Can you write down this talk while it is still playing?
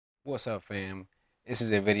What's up, fam? This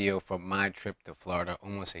is a video from my trip to Florida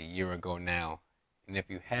almost a year ago now. And if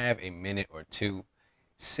you have a minute or two,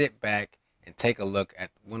 sit back and take a look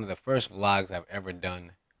at one of the first vlogs I've ever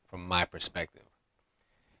done from my perspective.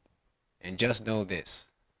 And just know this,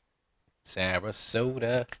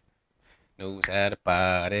 Sarasota knows how to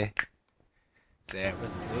party.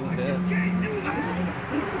 Sarasota.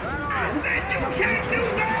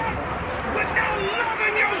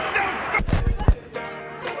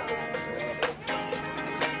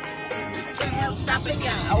 Stop it,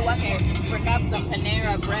 yeah. Oh, I can forgot some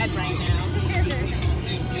Panera bread right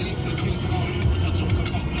now.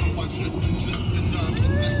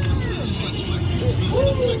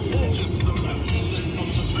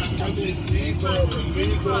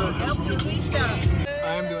 Help you reach them.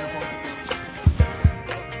 I am doing it.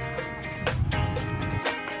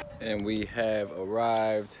 And we have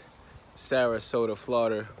arrived, Sarasota,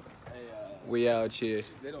 Florida. Hey, We out here.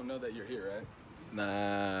 they don't know that you're here, right?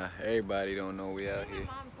 Nah, everybody don't know we out here. My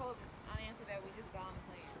mom told unanswered that we just got on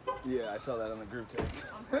the plane. Yeah, I saw that on the group text.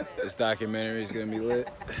 On purpose. This documentary is gonna be lit.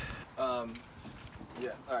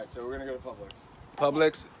 Yeah, all right, so we're gonna go to Publix.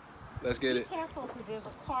 Publix, let's get Be it. careful because there's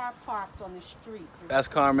a car parked on the street. That's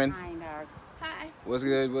Carmen. Behind our... Hi. What's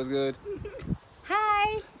good? What's good?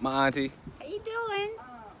 Hi, My auntie. how you doing?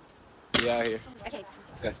 We out here. Okay.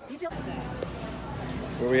 Okay. You feel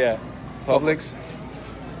Where we at? Publix.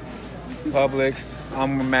 Publix.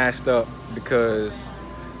 I'm masked up because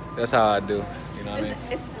that's how I do. You know what I mean?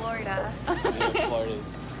 It's Florida. Yeah,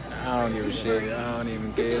 Florida's. I don't give a shit. I don't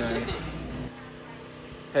even care.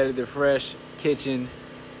 Headed to Fresh Kitchen.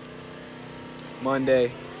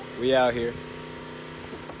 Monday. We out here.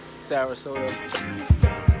 Sarasota.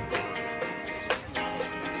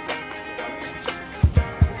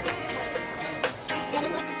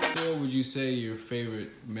 So what would you say your favorite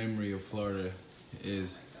memory of Florida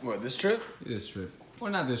is? What, this trip? This trip.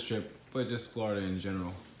 Well, not this trip, but just Florida in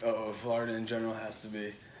general. Oh, Florida in general has to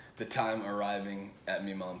be the time arriving at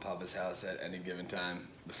me, mom, and papa's house at any given time.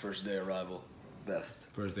 The first day arrival, best.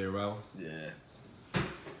 First day arrival. Yeah.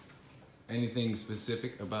 Anything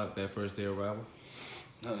specific about that first day arrival?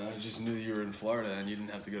 No, you just knew you were in Florida and you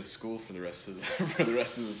didn't have to go to school for the rest of the for the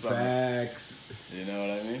rest of the summer. Facts. You know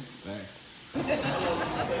what I mean? Facts.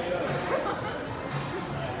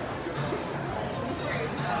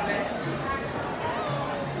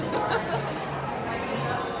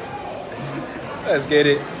 Let's get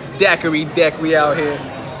it. Daiquiri deck, we out here.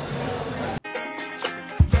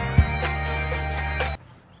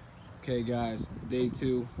 Okay guys, day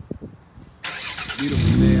 2.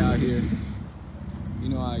 Beautiful day out here. You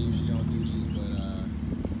know I usually don't do these, but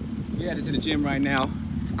we headed to the gym right now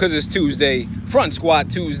because it's Tuesday, front squat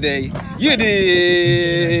Tuesday. You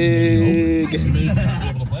dig?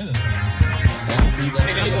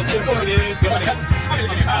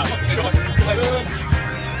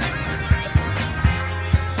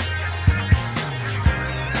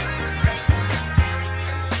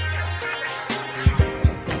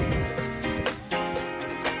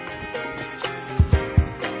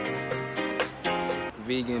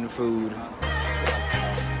 Vegan food.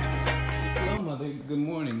 Hello, mother. Good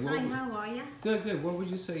morning. Hi, how are you? Good, good. What would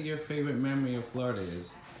you say your favorite memory of Florida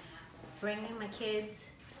is? Bringing my kids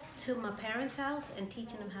to my parents' house and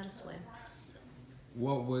teaching them how to swim.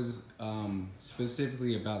 What was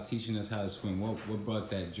specifically about teaching us how to swim? What brought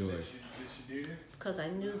that joy? Because I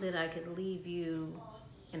knew that I could leave you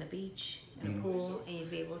in a beach, in a pool, and you'd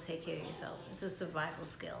be able to take care of yourself. It's a survival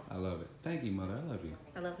skill. I love it. Thank you, mother. I love you.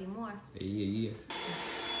 I love you more. Yeah.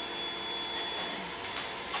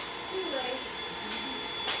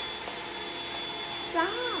 Stop,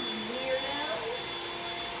 weirdo.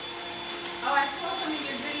 Oh, I saw some of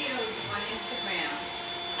your videos on Instagram.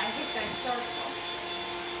 I hit that circle.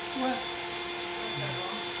 What?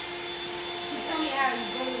 Can you tell me how you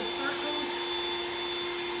go to the circle?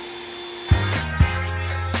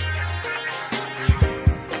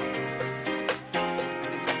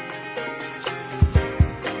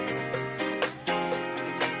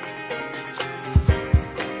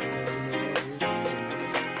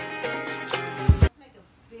 Let's make a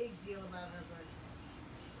big deal about her birthday.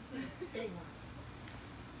 Let's make a big one.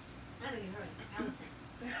 I know you heard elephant.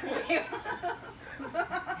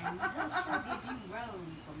 And she'll give you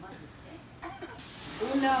rose for Mother's Day.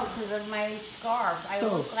 Oh no, because of my scarf. I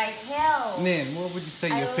So- look like hell. Nan, what would you say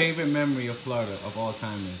your favorite memory of Florida of all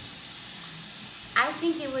time is? I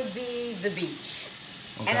think it would be the beach.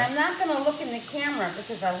 Okay. And I'm not going to look in the camera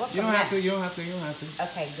because I look You a don't have to. mess. You don't have to. You don't have to.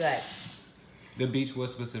 Okay, good. The beach. What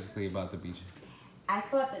specifically about the beach? I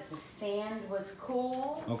thought that the sand was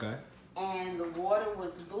cool Okay. and the water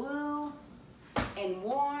was blue and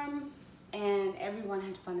warm, and everyone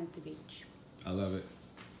had fun at the beach. I love it.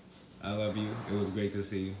 I love you. It was great to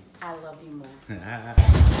see you. I love you more.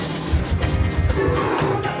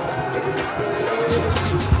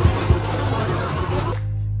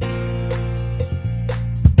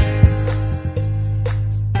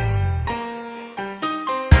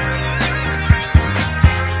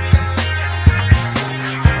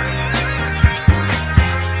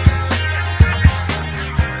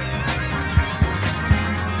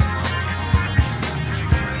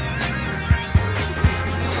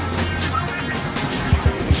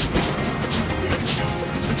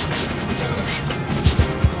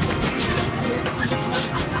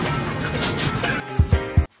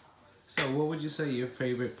 So, what would you say your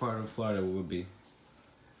favorite part of Florida would be?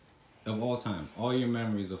 Of all time, all your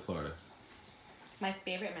memories of Florida. My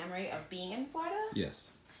favorite memory of being in Florida?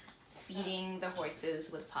 Yes. Feeding the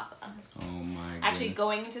horses with Papa. Oh my god. Actually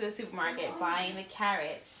going to the supermarket, buying the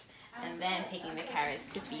carrots, and then taking the carrots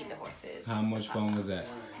to feed the horses. How much fun was that?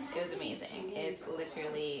 It was amazing. It's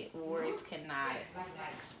literally, words cannot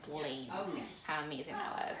explain how amazing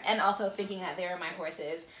that was. And also thinking that they were my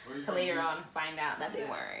horses, to later on find out that they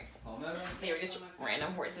weren't. They were just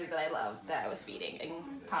random horses that I loved, that I was feeding, and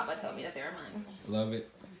Papa told me that they were mine. Love it.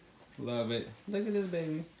 Love it. Look at this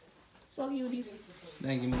baby. So cuties.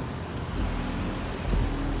 Thank you, Mom.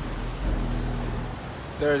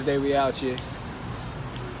 Thursday, we out here.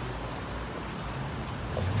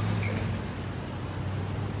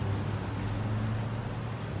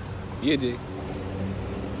 You dig.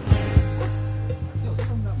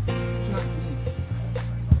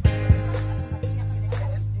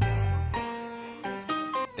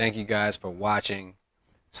 Thank you guys for watching.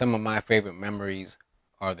 Some of my favorite memories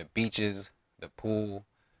are the beaches, the pool,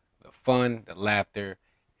 the fun, the laughter,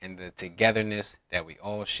 and the togetherness that we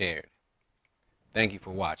all shared. Thank you for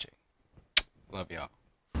watching. Love y'all.